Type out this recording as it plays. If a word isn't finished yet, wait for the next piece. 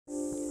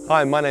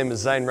Hi, my name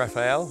is Zane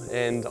Raphael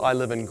and I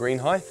live in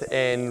Greenhithe,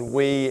 and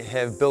we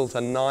have built a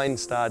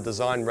 9-star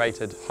design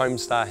rated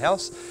Homestar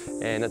house,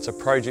 and it's a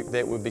project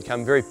that we've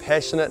become very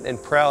passionate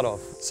and proud of.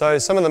 So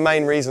some of the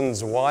main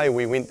reasons why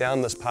we went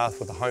down this path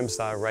with a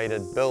Homestar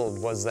rated build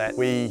was that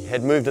we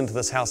had moved into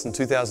this house in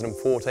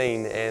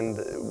 2014 and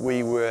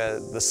we were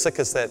the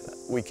sickest that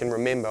we can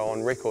remember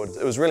on record.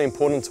 It was really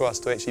important to us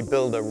to actually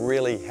build a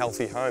really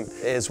healthy home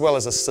as well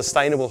as a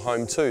sustainable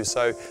home too.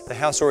 So the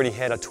house already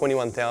had a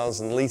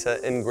 21,000 litre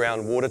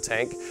in-ground water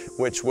tank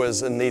which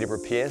was in need of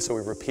repair, so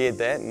we repaired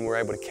that and we're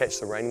able to catch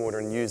the rainwater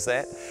and use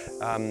that.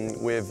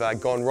 We've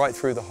gone right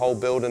through the whole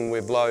building.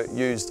 We've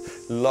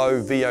used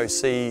low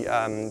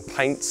VOC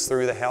paints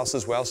through the house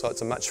as well, so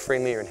it's a much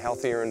friendlier and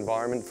healthier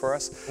environment for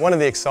us. One of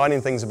the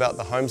exciting things about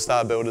the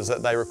Homestar build is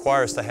that they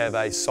require us to have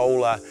a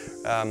solar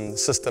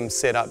system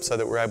set up so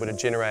that we're able to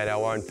generate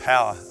our own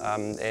power,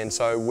 and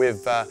so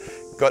we've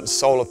got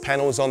solar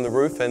panels on the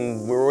roof,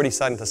 and we're already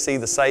starting to see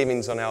the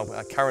savings on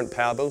our current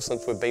power bill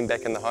since we've been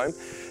back in the home.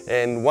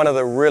 And one of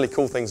the really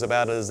cool things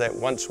about it is that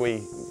once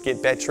we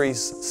get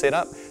batteries set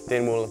up,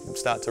 then we'll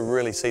start to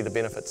really see the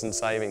benefits and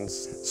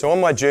savings. So on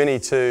my journey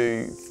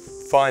to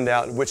find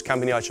out which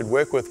company I should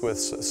work with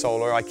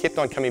solar, I kept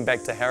on coming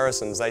back to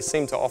Harrison's. They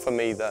seemed to offer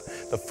me the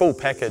full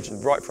package,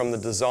 right from the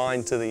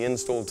design to the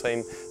install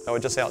team. They were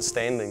just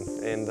outstanding,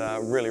 and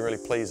really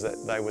pleased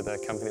that they were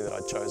the company that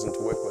I'd chosen to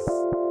work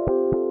with.